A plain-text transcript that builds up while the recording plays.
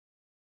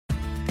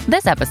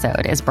This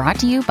episode is brought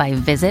to you by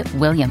Visit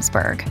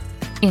Williamsburg.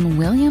 In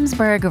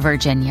Williamsburg,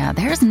 Virginia,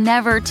 there's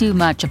never too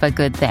much of a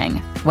good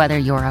thing. Whether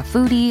you're a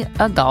foodie,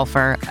 a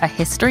golfer, a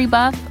history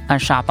buff, a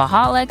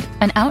shopaholic,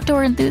 an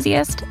outdoor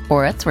enthusiast,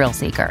 or a thrill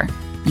seeker,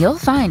 you'll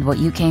find what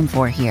you came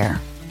for here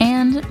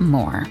and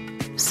more.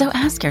 So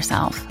ask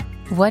yourself,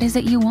 what is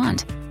it you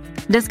want?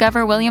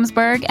 Discover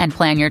Williamsburg and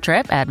plan your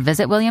trip at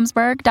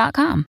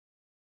visitwilliamsburg.com.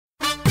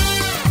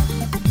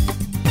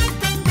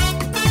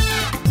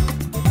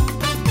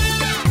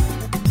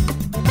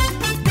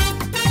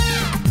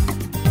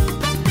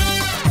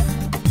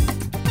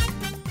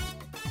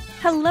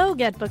 Hello,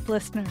 Get Booked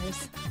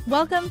listeners.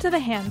 Welcome to The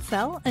Hand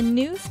Sell, a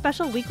new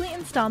special weekly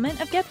installment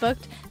of Get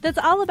Booked that's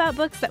all about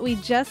books that we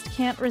just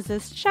can't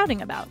resist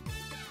shouting about.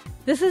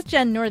 This is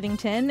Jen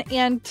Northington,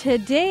 and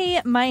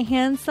today my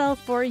hand sell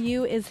for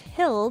you is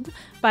Hild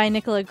by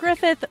Nicola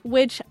Griffith,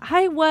 which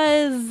I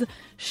was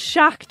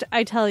shocked,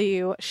 I tell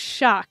you,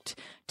 shocked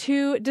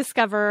to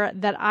discover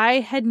that I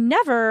had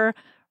never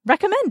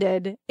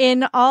recommended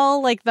in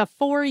all the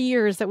 4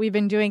 years that we've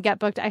been doing Get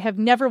Booked. I have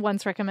never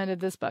once recommended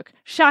this book.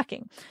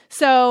 Shocking.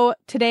 So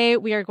today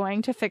we are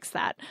going to fix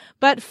that.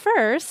 But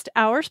first,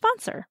 our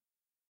sponsor.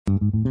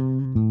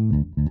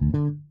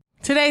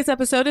 Today's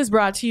episode is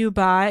brought to you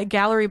by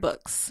Gallery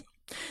Books.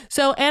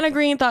 So Anna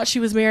Green thought she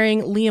was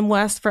marrying Liam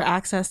West for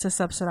access to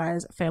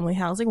subsidized family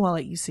housing while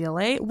at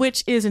UCLA,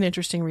 which is an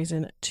interesting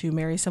reason to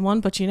marry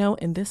someone, but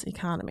in this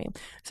economy.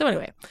 So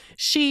anyway,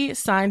 she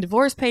signed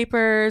divorce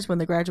papers when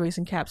the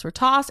graduation caps were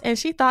tossed, and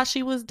she thought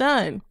she was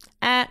done.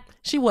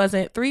 She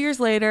wasn't. 3 years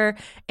later,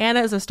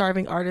 Anna is a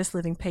starving artist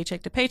living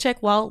paycheck to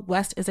paycheck, while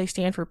West is a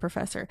Stanford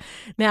professor.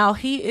 Now,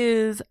 he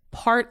is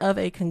part of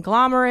a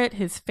conglomerate.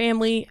 His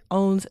family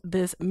owns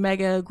this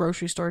mega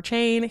grocery store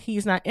chain.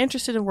 He's not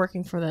interested in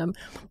working for them,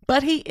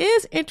 but he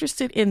is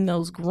interested in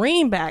those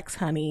greenbacks,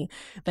 honey,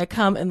 that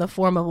come in the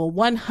form of a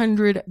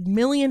 $100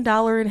 million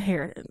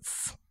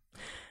inheritance.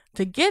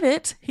 To get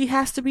it, he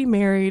has to be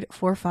married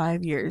for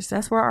 5 years.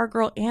 That's where our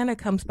girl Anna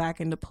comes back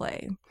into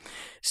play.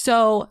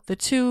 So the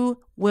two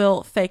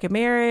will fake a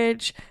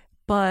marriage,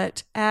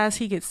 but as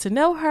he gets to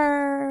know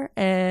her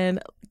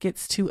and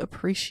gets to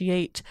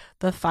appreciate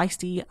the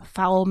feisty,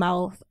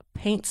 foul-mouthed,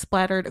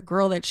 paint-splattered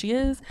girl that she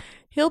is,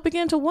 he'll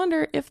begin to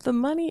wonder if the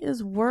money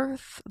is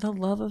worth the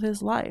love of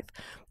his life.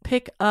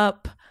 Pick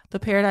up The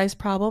Paradise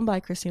Problem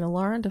by Christina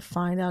Lauren to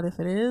find out if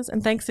it is.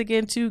 And thanks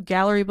again to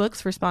Gallery Books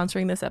for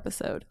sponsoring this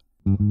episode.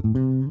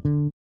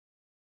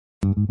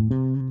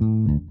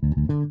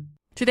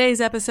 Today's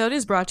episode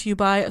is brought to you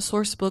by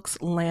Sourcebooks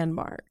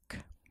Landmark.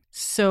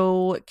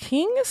 So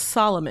King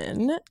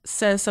Solomon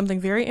says something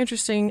very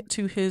interesting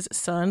to his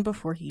son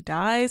before he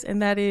dies,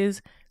 and that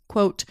is,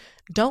 quote,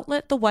 "Don't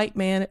let the white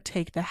man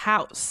take the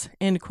house,"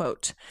 end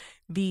quote.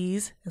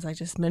 These, as I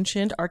just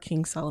mentioned, are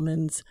King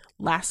Solomon's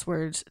last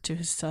words to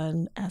his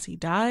son as he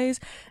dies.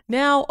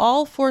 Now,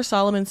 all 4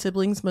 Solomon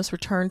siblings must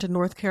return to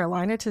North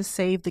Carolina to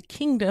save the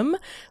kingdom,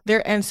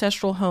 their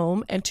ancestral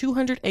home, and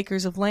 200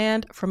 acres of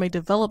land from a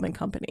development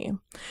company.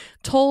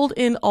 Told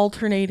in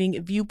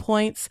alternating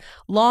viewpoints,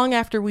 Long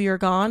After We Are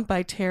Gone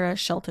by Tara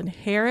Shelton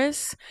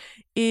Harris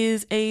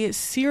is a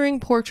searing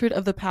portrait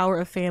of the power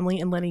of family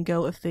and letting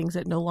go of things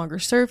that no longer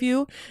serve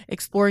you,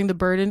 exploring the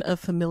burden of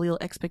familial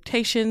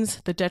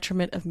expectations, the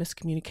detriment of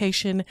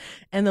miscommunication,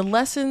 and the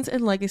lessons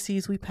and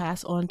legacies we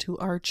pass on to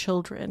our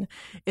children.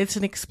 It's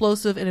an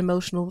explosive and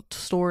emotional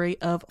story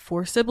of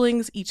 4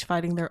 siblings, each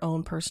fighting their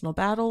own personal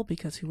battle,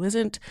 because who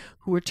isn't,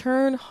 who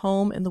return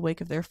home in the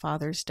wake of their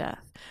father's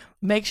death.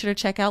 Make sure to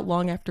check out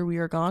Long After We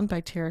Are Gone by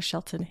Tara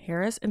Shelton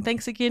Harris, and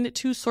thanks again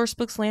to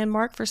Sourcebooks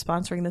Landmark for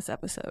sponsoring this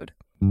episode.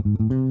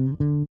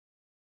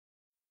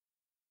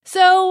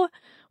 So,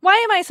 why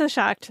am I so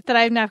shocked that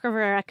I've never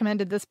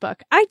recommended this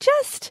book? I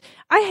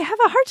have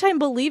a hard time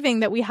believing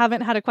that we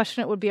haven't had a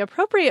question it would be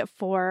appropriate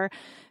for.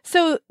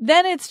 So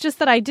then it's just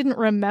that I didn't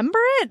remember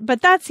it,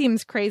 but that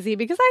seems crazy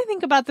because I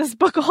think about this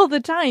book all the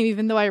time,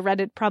 even though I read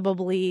it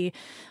probably,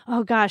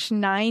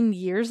 9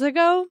 years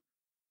ago.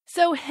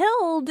 So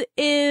Hild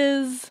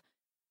is...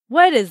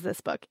 What is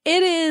this book?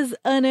 It is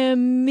an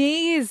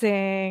amazingly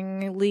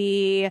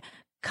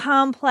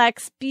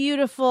complex,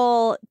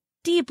 beautiful,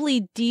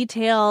 deeply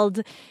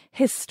detailed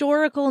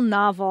historical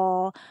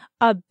novel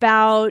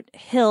about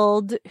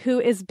Hild, who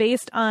is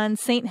based on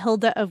Saint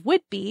Hilda of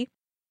Whitby,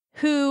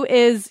 who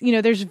is,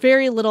 there's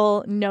very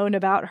little known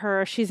about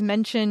her. She's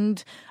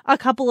mentioned a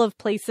couple of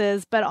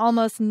places, but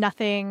almost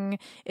nothing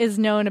is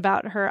known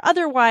about her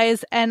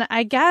otherwise. And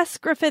I guess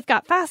Griffith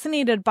got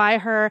fascinated by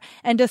her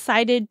and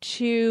decided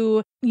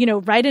to,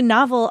 write a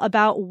novel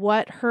about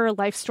what her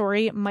life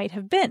story might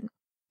have been.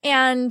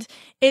 And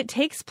it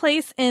takes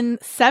place in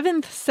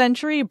 7th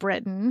century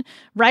Britain,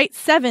 right?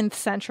 7th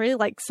century,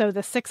 like, so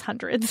the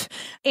 600s.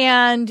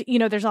 And,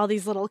 there's all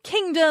these little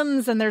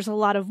kingdoms and there's a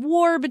lot of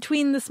war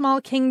between the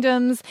small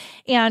kingdoms,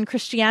 and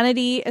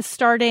Christianity is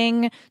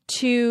starting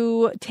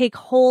to take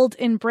hold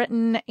in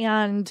Britain,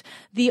 and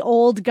the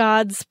old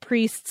gods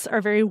priests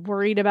are very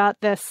worried about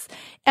this.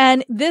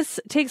 And this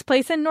takes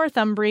place in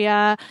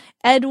Northumbria.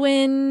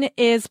 Edwin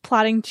is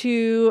plotting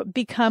to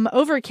become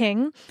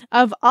overking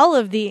of all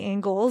of the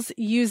Angles,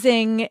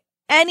 using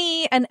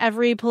any and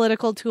every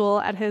political tool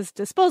at his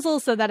disposal.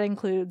 So that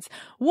includes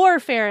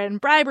warfare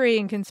and bribery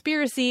and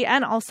conspiracy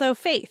and also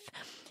faith.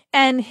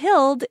 And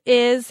Hild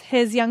is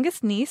his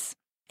youngest niece.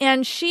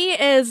 And she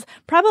is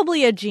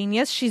probably a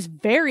genius. She's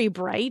very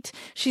bright.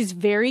 She's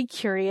very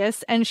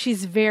curious, and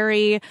she's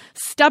very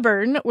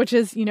stubborn, which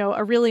is,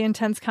 a really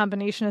intense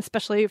combination,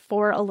 especially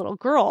for a little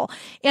girl.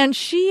 And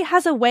she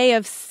has a way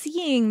of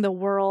seeing the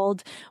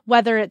world,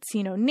 whether it's,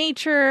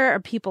 nature or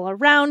people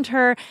around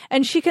her.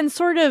 And she can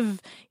sort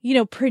of,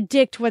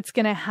 predict what's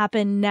going to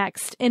happen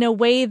next in a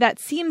way that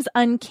seems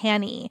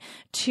uncanny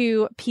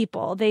to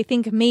people. They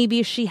think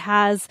maybe she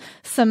has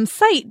some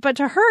sight, but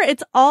to her,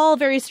 it's all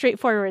very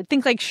straightforward.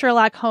 Think like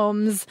Sherlock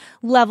Holmes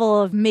level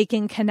of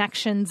making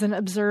connections and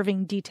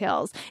observing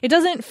details. It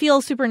doesn't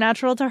feel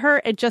supernatural to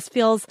her. It just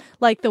feels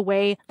like the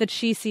way that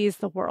she sees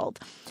the world.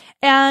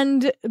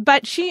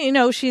 But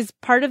she, she's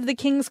part of the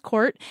king's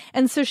court.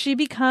 And so she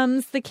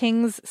becomes the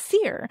king's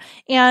seer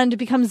and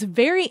becomes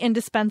very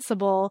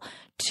indispensable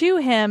to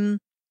him.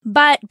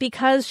 But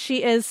because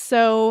she is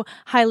so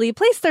highly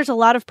placed, there's a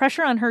lot of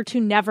pressure on her to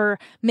never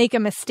make a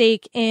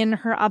mistake in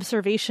her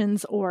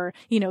observations or,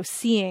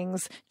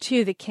 seeings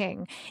to the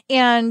king.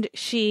 And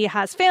she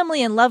has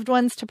family and loved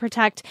ones to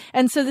protect.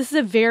 And so this is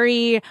a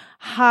very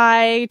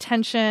high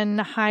tension,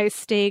 high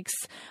stakes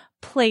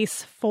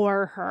place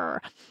for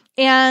her.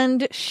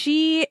 And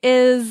she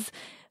is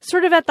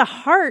sort of at the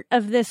heart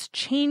of this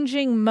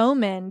changing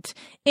moment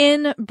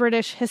in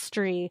British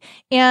history.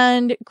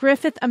 And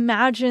Griffith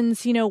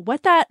imagines,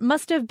 what that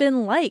must have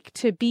been like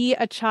to be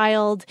a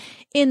child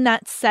in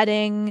that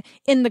setting,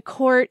 in the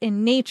court,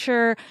 in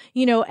nature,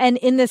 and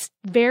in this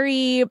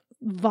very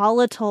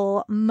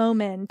volatile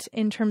moment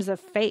in terms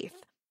of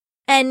faith.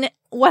 And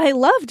what I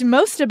loved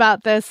most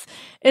about this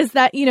is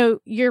that,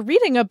 you're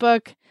reading a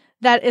book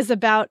that is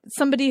about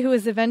somebody who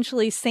is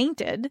eventually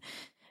sainted,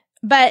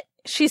 but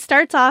she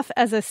starts off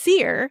as a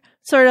seer,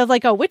 sort of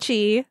like a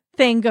witchy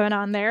thing going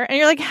on there. And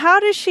you're like, how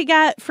does she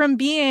get from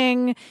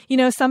being,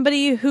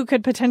 somebody who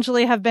could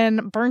potentially have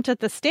been burnt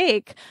at the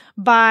stake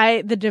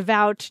by the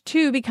devout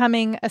to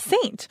becoming a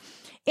saint?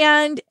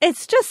 And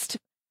it's just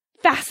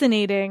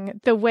fascinating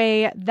the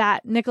way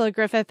that Nicola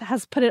Griffith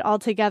has put it all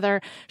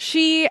together.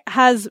 She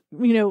has,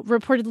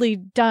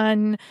 reportedly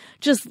done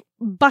just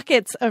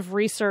buckets of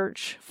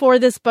research for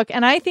this book.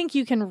 And I think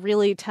you can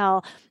really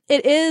tell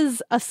it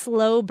is a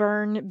slow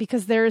burn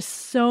because there's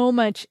so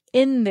much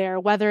in there,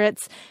 whether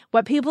it's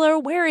what people are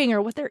wearing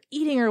or what they're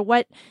eating or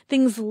what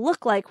things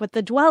look like, what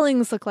the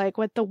dwellings look like,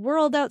 what the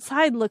world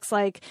outside looks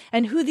like,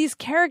 and who these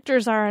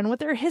characters are and what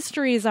their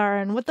histories are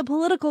and what the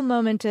political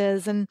moment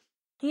is. And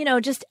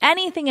just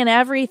anything and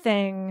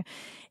everything.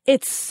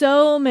 It's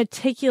so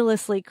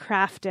meticulously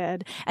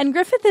crafted. And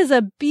Griffith is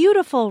a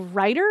beautiful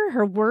writer.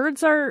 Her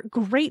words are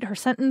great. Her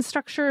sentence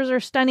structures are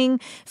stunning.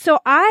 So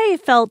I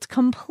felt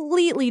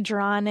completely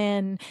drawn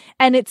in.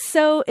 And it's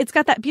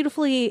got that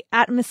beautifully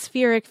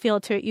atmospheric feel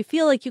to it. You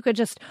feel like you could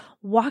just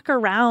walk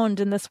around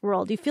in this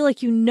world. You feel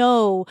like you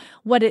know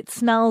what it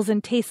smells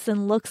and tastes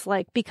and looks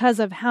like because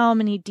of how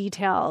many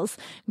details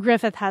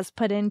Griffith has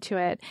put into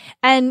it.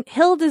 And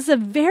Hild is a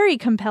very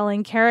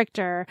compelling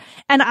character.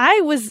 And I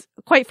was,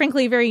 quite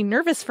frankly, very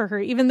nervous for her,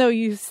 even though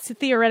you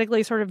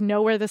theoretically sort of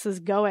know where this is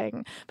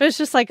going. But it's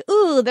just like,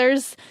 ooh,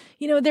 there's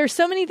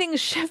so many things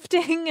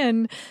shifting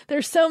and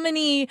there's so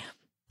many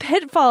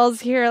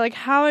pitfalls here. Like,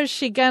 how is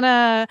she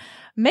gonna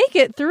make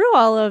it through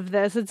all of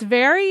this? It's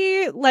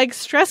very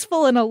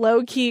stressful in a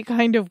low key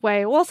kind of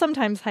way. Well,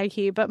 sometimes high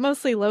key, but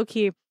mostly low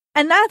key.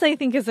 And that, I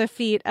think, is a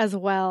feat as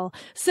well.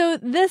 So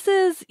this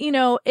is,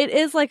 it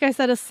is, like I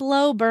said, a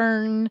slow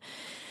burn.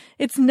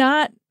 It's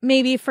not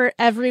maybe for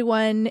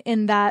everyone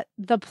in that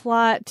the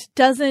plot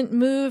doesn't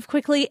move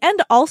quickly.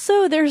 And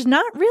also, there's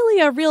not really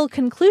a real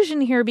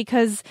conclusion here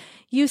because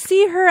you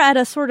see her at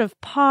a sort of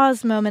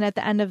pause moment at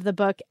the end of the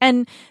book.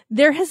 And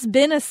there has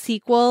been a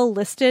sequel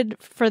listed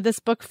for this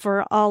book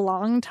for a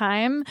long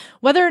time.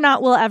 Whether or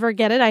not we'll ever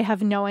get it, I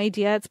have no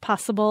idea. It's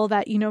possible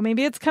that,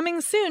 maybe it's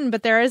coming soon,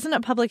 but there isn't a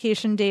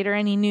publication date or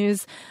any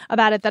news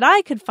about it that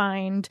I could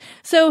find.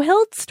 So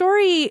Hild's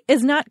story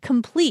is not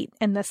complete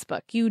in this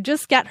book. You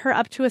just get her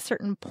up to a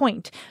certain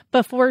point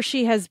before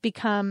she has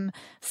become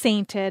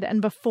sainted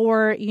and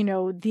before,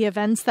 the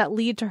events that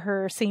lead to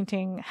her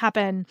sainting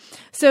happen.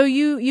 So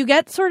you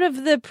get sort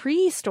of the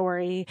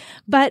pre-story,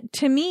 but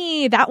to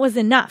me, that was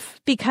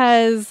enough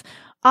because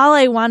all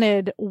I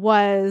wanted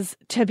was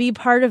to be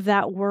part of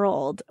that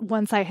world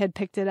once I had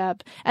picked it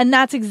up. And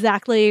that's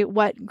exactly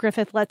what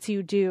Griffith lets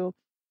you do.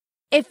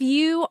 If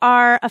you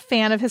are a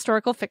fan of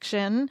historical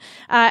fiction,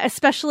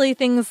 especially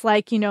things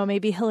like,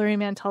 maybe Hilary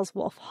Mantel's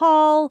Wolf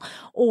Hall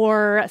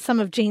or some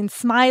of Jane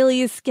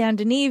Smiley's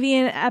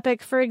Scandinavian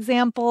epic, for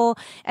example,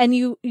 and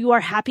you are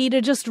happy to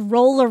just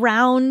roll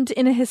around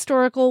in a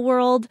historical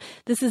world,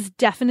 this is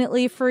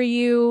definitely for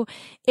you.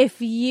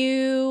 If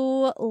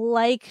you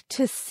like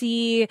to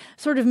see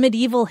sort of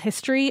medieval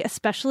history,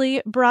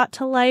 especially brought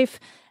to life,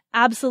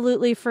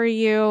 absolutely for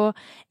you.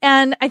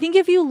 And I think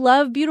if you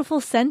love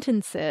beautiful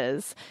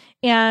sentences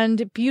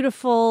and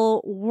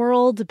beautiful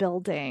world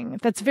building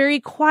that's very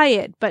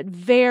quiet, but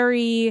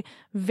very,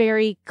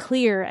 very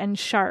clear and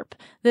sharp,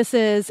 this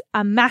is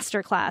a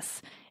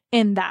masterclass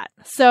in that.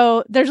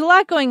 So there's a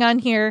lot going on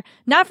here.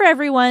 Not for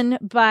everyone,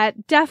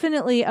 but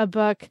definitely a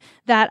book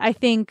that I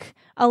think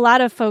a lot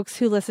of folks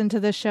who listen to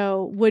the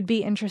show would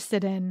be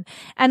interested in.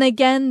 And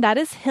again, that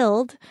is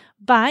Hild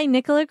by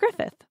Nicola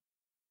Griffith.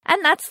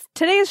 And that's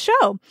today's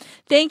show.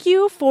 Thank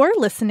you for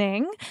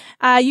listening.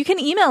 You can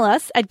email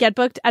us at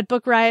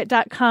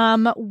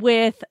getbooked@bookriot.com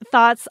with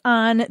thoughts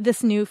on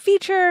this new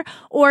feature,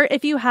 or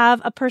if you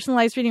have a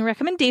personalized reading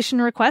recommendation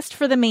request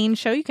for the main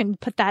show, you can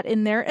put that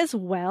in there as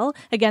well.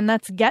 Again,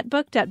 that's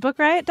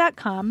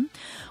getbooked@bookriot.com.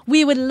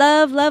 We would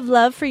love, love,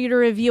 love for you to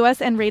review us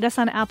and rate us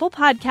on Apple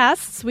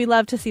Podcasts. We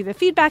love to see the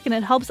feedback, and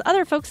it helps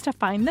other folks to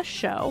find the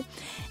show.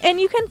 And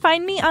you can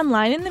find me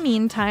online in the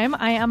meantime.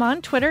 I am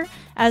on Twitter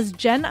as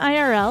Jen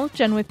IRL,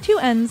 Jen with 2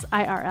 N's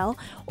IRL,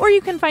 or you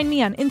can find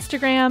me on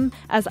Instagram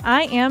as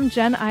I am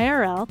Jen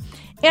IRL,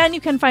 and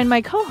you can find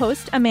my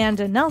co-host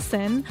Amanda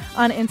Nelson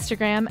on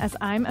Instagram as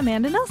I'm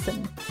Amanda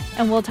Nelson.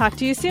 And we'll talk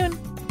to you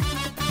soon.